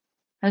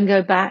and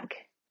go back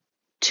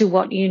to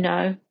what you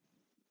know.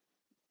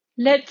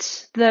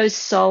 Let those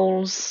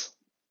souls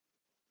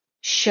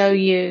show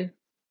you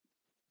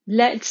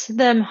Let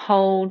them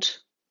hold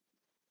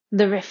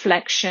the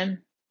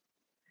reflection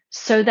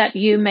so that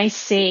you may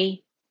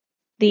see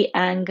the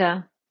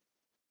anger,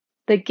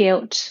 the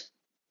guilt,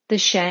 the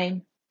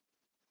shame.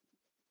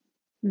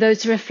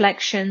 Those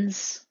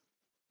reflections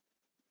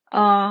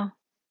are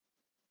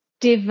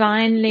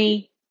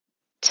divinely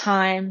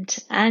timed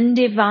and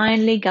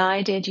divinely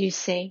guided, you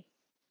see.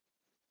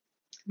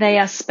 They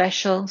are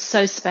special,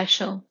 so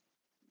special.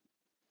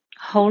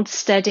 Hold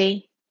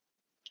steady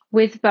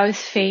with both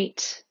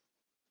feet.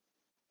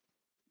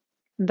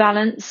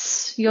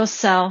 Balance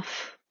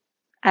yourself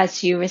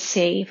as you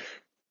receive,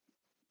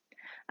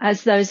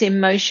 as those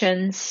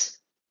emotions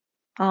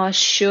are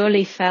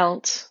surely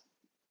felt.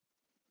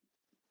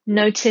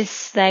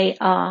 Notice they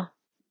are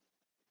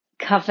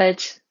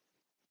covered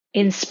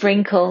in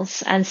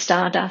sprinkles and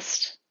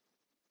stardust.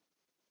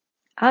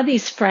 Are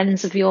these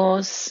friends of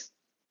yours?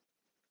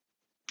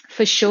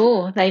 For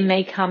sure, they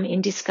may come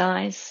in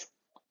disguise.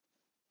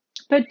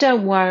 But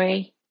don't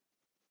worry.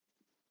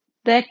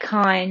 They're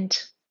kind.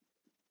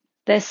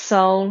 Their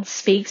soul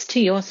speaks to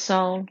your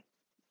soul.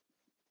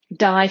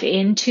 Dive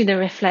into the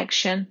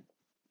reflection.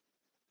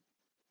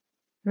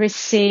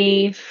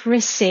 Receive,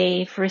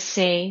 receive,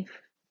 receive.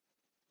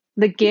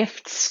 The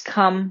gifts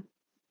come.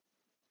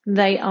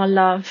 They are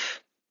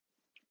love.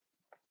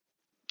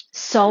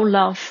 Soul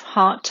love,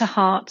 heart to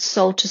heart,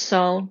 soul to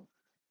soul.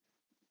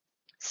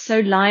 So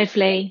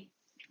lively,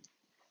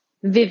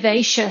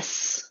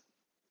 vivacious,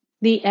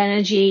 the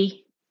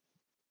energy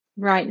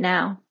right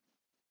now.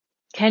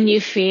 Can you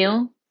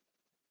feel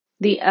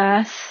the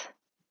earth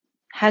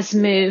has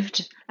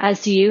moved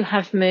as you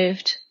have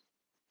moved,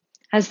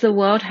 as the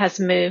world has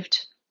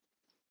moved?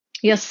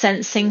 You're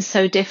sensing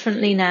so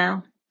differently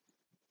now.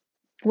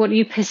 What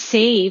you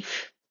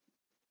perceive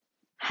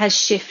has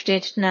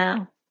shifted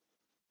now.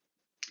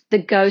 The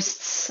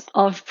ghosts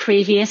of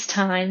previous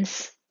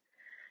times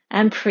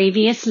and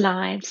previous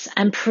lives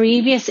and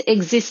previous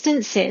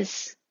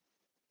existences,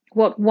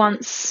 what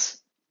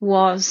once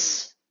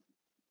was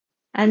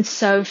and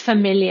so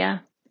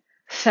familiar,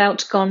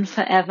 felt gone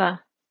forever,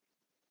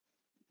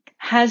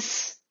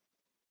 has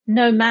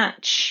no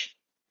match,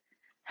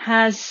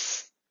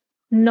 has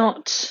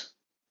not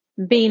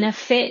been a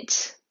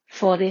fit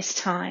for this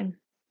time.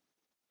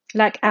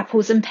 Like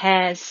apples and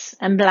pears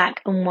and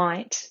black and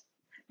white,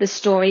 the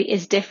story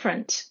is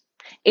different.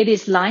 It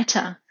is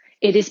lighter.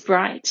 It is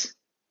bright.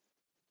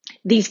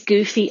 These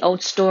goofy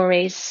old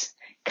stories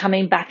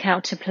coming back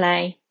out to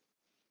play.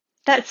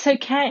 That's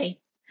okay.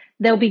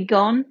 They'll be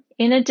gone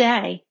in a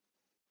day,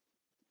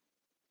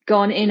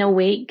 gone in a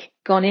week,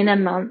 gone in a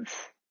month,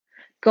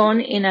 gone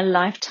in a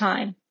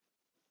lifetime.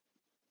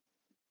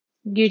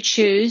 You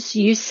choose,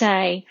 you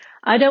say,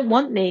 I don't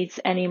want these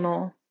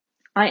anymore.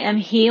 I am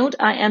healed,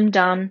 I am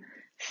done.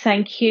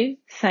 Thank you,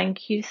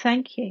 thank you,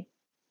 thank you.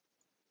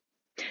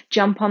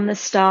 Jump on the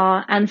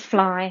star and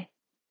fly.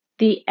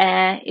 The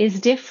air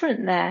is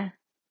different there.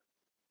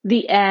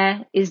 The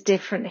air is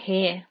different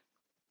here.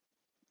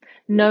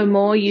 No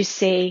more, you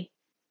see,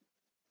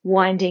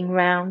 winding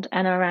round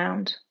and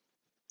around.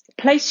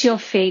 Place your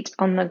feet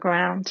on the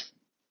ground.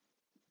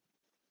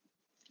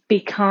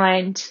 Be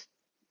kind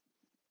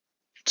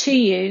to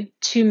you,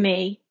 to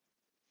me,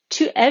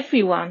 to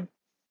everyone.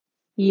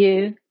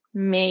 You,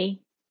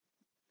 me.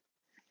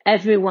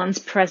 Everyone's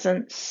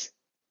presence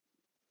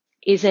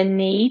is a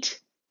need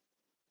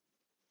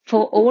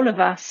for all of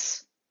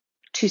us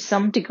to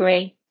some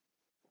degree.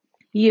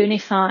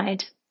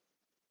 Unified,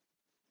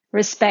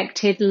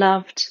 respected,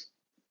 loved.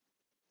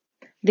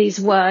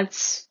 These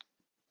words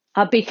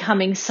are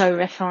becoming so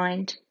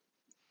refined.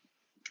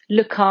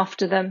 Look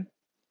after them.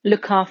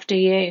 Look after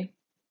you.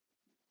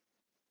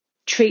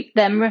 Treat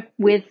them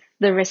with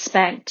the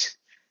respect.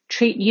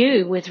 Treat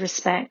you with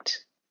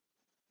respect.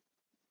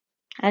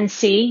 And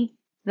see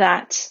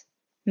that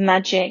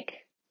magic.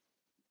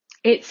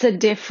 It's a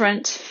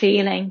different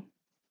feeling.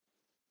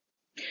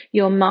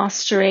 Your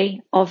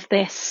mastery of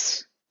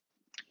this,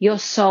 your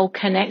soul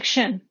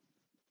connection,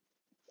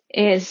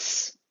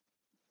 is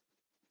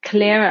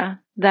clearer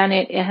than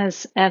it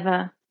has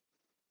ever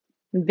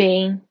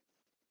been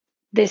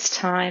this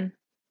time.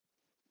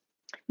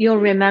 You'll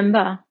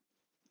remember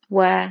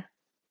where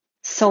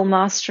soul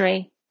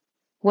mastery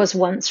was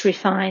once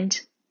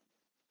refined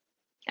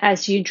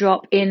as you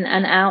drop in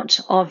and out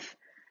of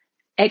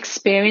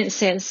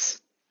experiences,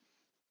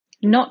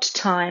 not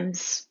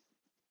times.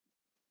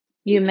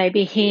 You may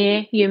be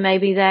here, you may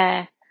be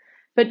there,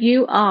 but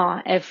you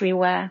are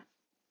everywhere.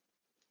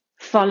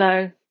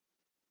 Follow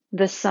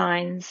the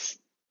signs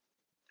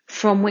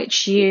from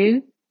which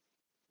you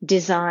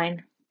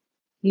design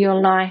your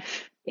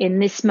life in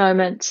this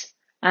moment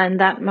and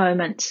that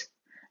moment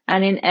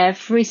and in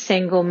every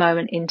single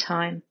moment in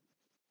time.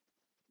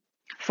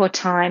 For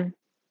time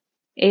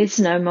is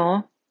no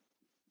more.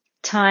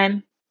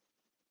 Time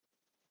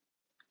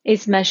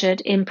is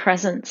measured in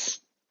presence.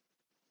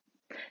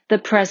 The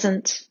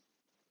present,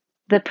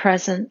 the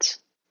present,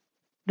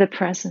 the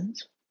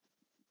present.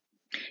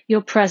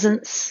 Your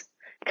presence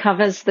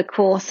covers the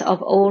course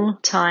of all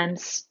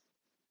times,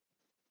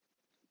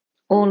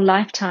 all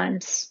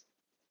lifetimes,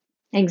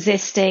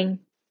 existing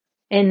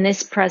in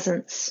this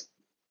presence,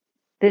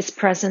 this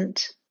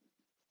present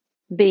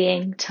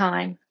being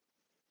time.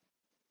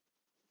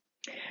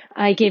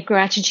 I give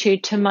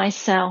gratitude to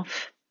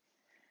myself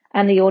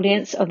and the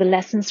audience of the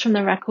Lessons from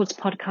the Records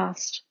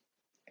podcast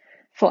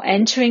for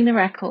entering the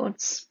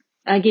records.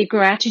 I give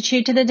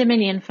gratitude to the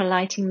Dominion for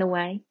lighting the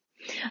way.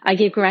 I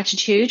give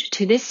gratitude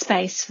to this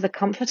space for the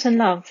comfort and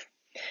love.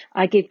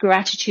 I give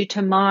gratitude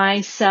to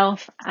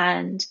myself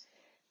and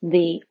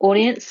the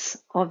audience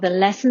of the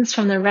Lessons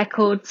from the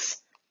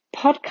Records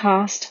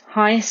podcast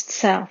highest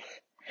self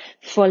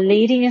for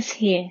leading us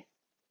here.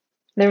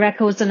 The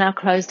records are now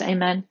closed.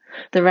 Amen.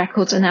 The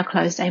records are now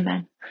closed.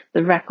 Amen.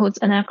 The records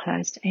are now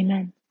closed.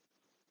 Amen.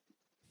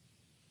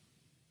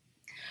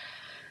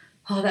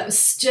 Oh, that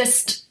was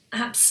just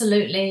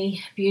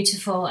absolutely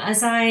beautiful.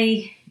 As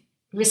I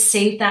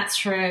received that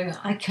through,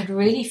 I could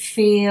really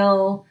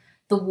feel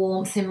the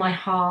warmth in my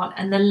heart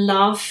and the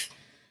love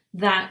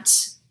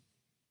that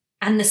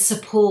and the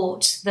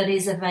support that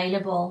is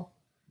available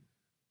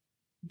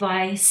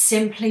by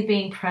simply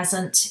being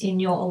present in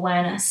your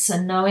awareness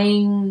and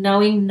knowing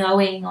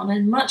on a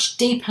much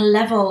deeper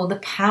level the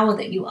power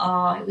that you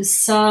are. It was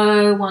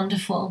so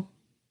wonderful.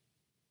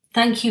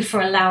 Thank you for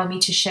allowing me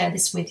to share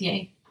this with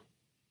you.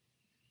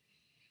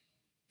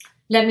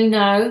 Let me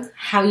know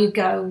how you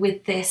go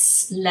with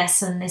this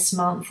lesson this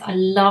month. I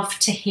love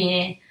to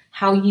hear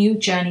how you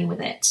journey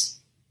with it.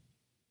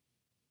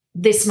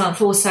 This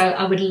month also,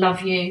 I would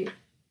love you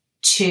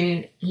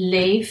to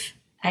leave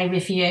a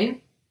review,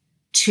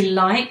 to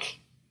like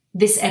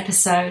this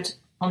episode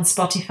on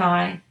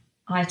Spotify,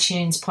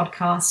 iTunes,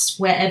 podcasts,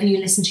 wherever you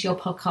listen to your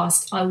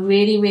podcast. I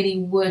really, really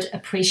would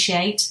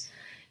appreciate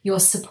your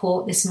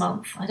support this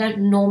month. I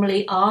don't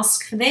normally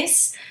ask for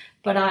this,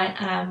 but I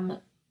am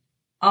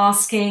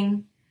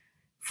asking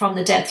from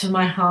the depth of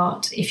my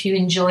heart. If you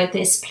enjoyed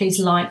this, please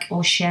like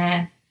or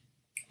share,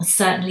 or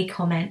certainly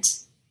comment.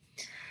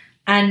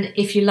 And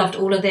if you loved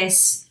all of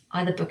this,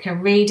 either book a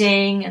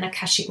reading and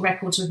Akashic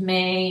Records with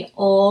me,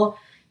 or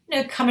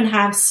come and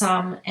have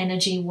some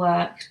energy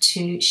work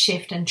to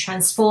shift and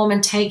transform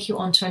and take you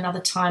onto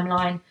another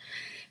timeline,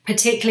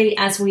 particularly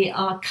as we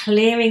are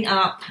clearing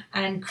up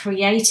and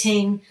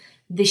creating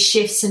the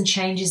shifts and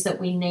changes that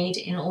we need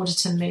in order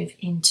to move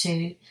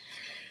into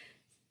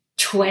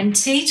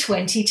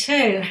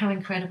 2022. How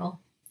incredible.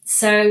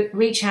 So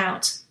reach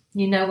out.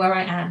 You know where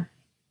I am.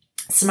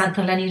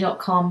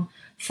 SamanthaLenny.com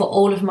for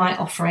all of my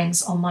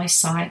offerings on my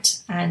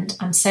site. And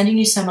I'm sending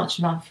you so much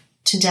love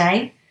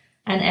today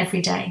and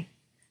every day.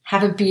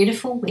 Have a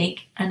beautiful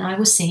week, and I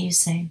will see you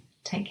soon.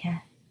 Take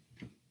care.